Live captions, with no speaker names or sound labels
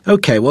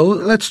OK, well,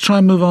 let's try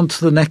and move on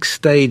to the next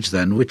stage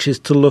then, which is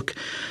to look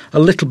a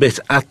little bit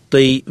at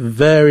the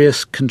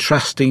various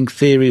contrasting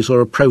theories or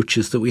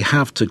approaches that we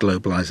have to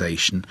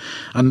globalisation.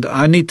 And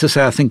I need to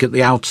say, I think at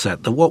the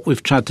outset, that what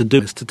we've tried to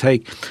do is to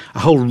take a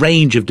whole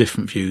range of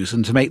different views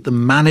and to make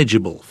them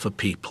manageable for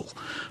people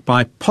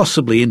by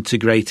possibly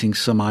integrating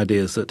some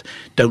ideas that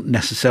don't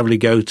necessarily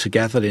go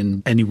together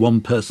in any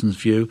one person's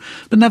view.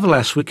 But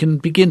nevertheless, we can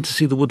begin to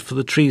see the wood for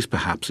the trees,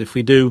 perhaps, if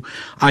we do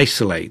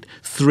isolate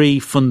three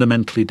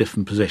fundamentally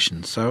different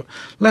positions. So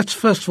let's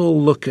first of all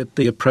look at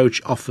the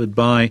approach offered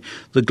by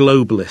the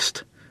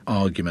globalist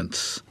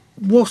arguments.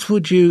 What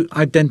would you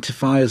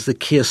identify as the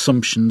key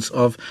assumptions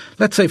of,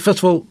 let's say, first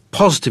of all,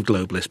 positive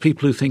globalists,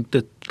 people who think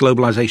that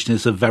globalisation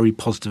is a very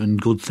positive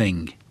and good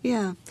thing?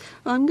 Yeah.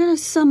 Well, I'm going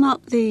to sum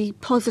up the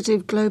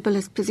positive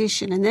globalist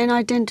position and then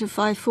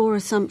identify four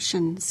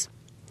assumptions.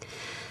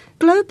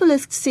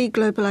 Globalists see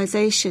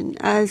globalisation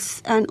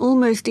as an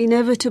almost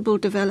inevitable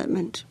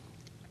development.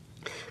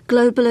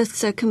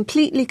 Globalists are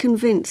completely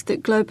convinced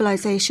that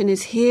globalisation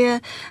is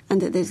here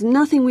and that there's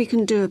nothing we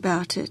can do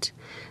about it.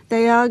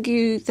 They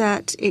argue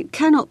that it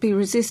cannot be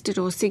resisted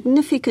or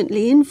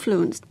significantly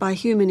influenced by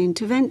human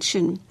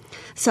intervention,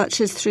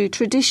 such as through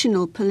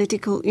traditional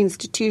political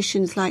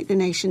institutions like the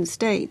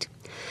nation-state.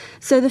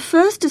 So the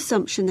first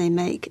assumption they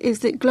make is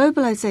that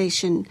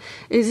globalisation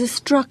is a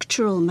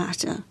structural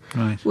matter,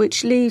 right,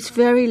 which leaves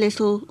very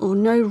little or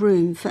no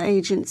room for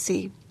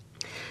agency.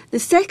 The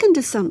second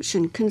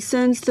assumption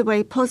concerns the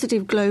way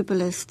positive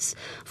globalists,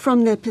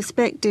 from their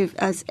perspective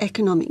as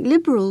economic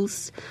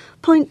liberals,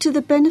 point to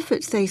the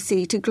benefits they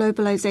see to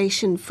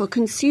globalisation for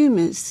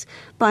consumers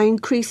by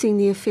increasing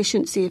the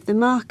efficiency of the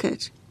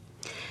market.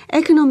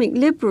 Economic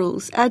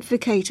liberals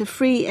advocate a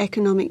free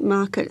economic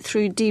market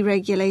through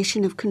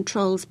deregulation of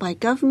controls by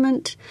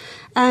government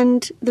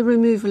and the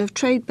removal of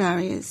trade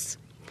barriers.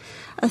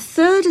 A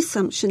third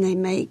assumption they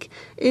make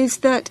is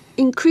that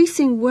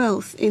increasing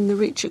wealth in the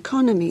rich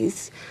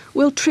economies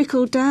will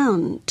trickle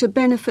down to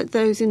benefit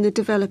those in the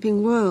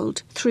developing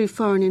world through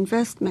foreign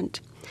investment.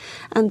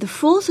 And the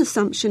fourth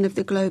assumption of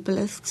the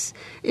globalists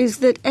is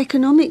that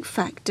economic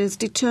factors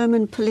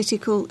determine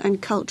political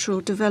and cultural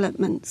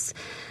developments,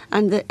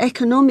 and that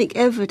economic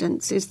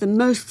evidence is the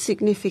most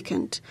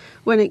significant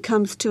when it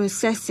comes to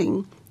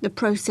assessing the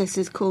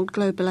processes called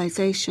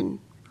globalization.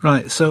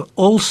 Right, so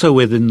also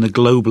within the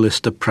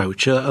globalist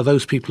approach are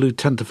those people who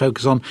tend to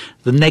focus on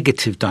the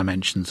negative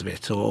dimensions of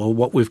it, or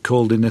what we've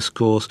called in this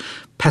course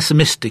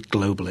pessimistic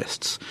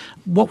globalists.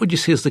 What would you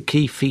see as the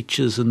key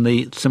features and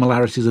the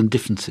similarities and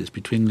differences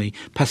between the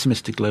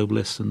pessimistic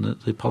globalists and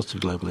the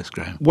positive globalists,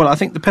 Graham? Well, I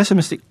think the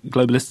pessimistic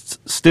globalists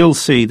still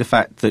see the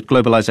fact that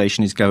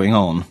globalisation is going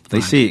on. They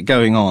see it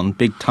going on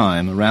big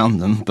time around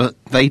them, but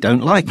they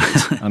don't like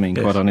it. I mean,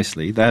 Yes. Quite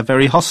honestly, they're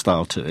very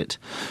hostile to it.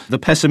 The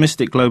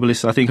pessimistic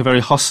globalists, I think, are very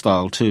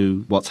hostile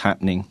to what's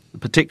happening,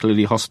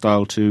 particularly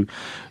hostile to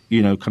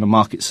kind of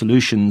market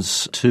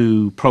solutions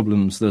to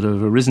problems that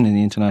have arisen in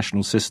the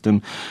international system,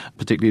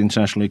 particularly the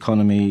international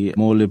economy,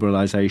 more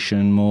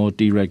liberalisation, more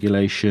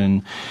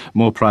deregulation,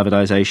 more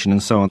privatisation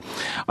and so on.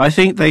 I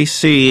think they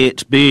see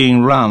it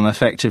being run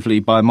effectively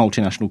by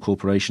multinational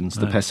corporations,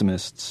 the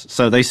pessimists.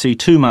 So they see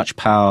too much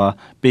power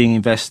being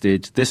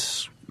invested.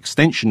 This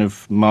extension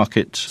of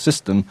market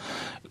system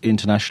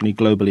internationally,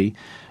 globally,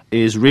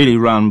 is really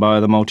run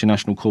by the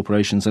multinational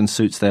corporations and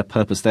suits their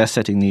purpose. They're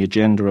setting the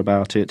agenda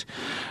about it.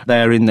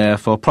 They're in there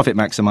for profit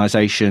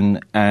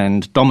maximisation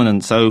and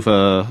dominance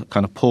over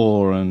kind of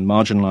poor and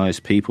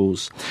marginalised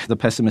peoples. The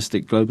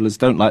pessimistic globalists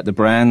don't like the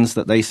brands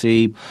that they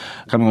see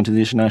coming onto the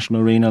international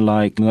arena,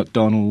 like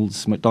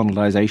McDonald's,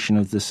 McDonaldization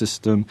of the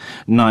system,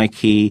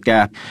 Nike,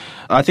 Gap.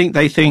 I think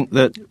they think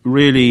that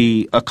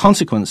really a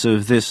consequence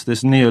of this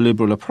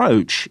neoliberal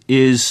approach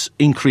is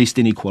increased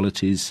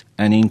inequalities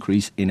and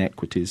increased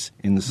inequities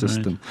in the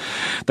system.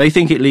 Right. They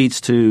think it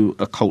leads to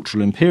a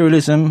cultural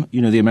imperialism,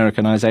 the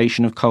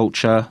Americanization of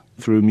culture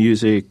through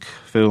music,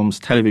 films,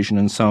 television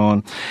and so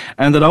on,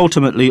 and that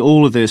ultimately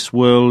all of this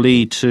will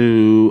lead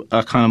to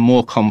a kind of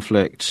more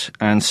conflict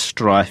and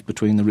strife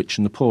between the rich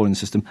and the poor in the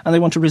system, and they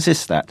want to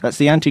resist that. That's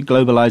the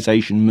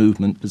anti-globalization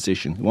movement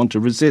position. They want to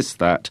resist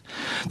that.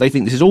 They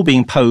think this is all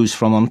being posed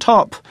from on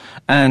top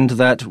and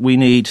that we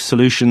need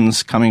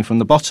solutions coming from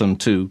the bottom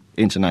to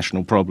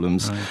international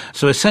problems. Right.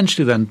 So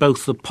essentially then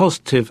both the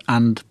positive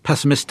and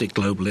pessimistic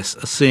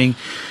globalists are seeing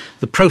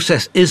the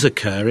process is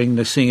occurring.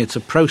 They're seeing it's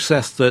a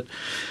process that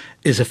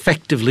is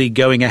effectively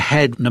going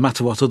ahead no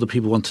matter what other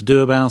people want to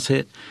do about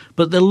it.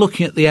 But they're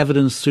looking at the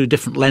evidence through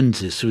different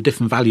lenses, through a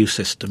different value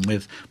system,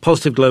 with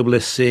positive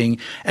globalists seeing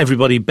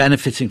everybody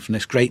benefiting from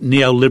this great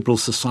neoliberal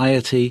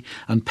society,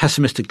 and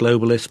pessimistic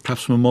globalists,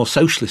 perhaps from a more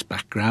socialist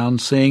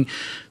background, seeing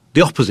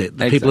the opposite,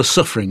 that people are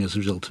suffering as a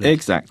result of it.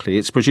 Exactly.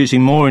 It's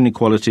producing more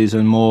inequalities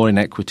and more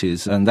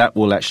inequities, and that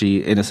will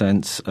actually, in a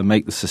sense,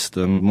 make the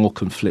system more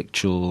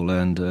conflictual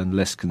and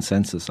less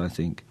consensus, I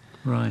think.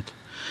 Right.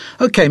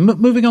 OK,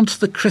 moving on to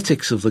the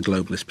critics of the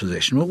globalist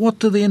position. Well, what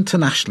do the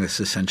internationalists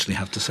essentially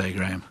have to say,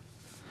 Graham?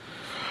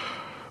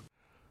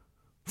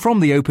 From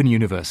the Open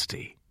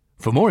University,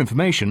 For more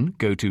information,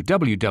 go to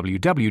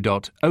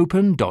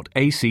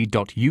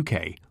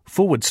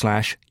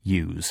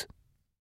www.open.ac.uk/use.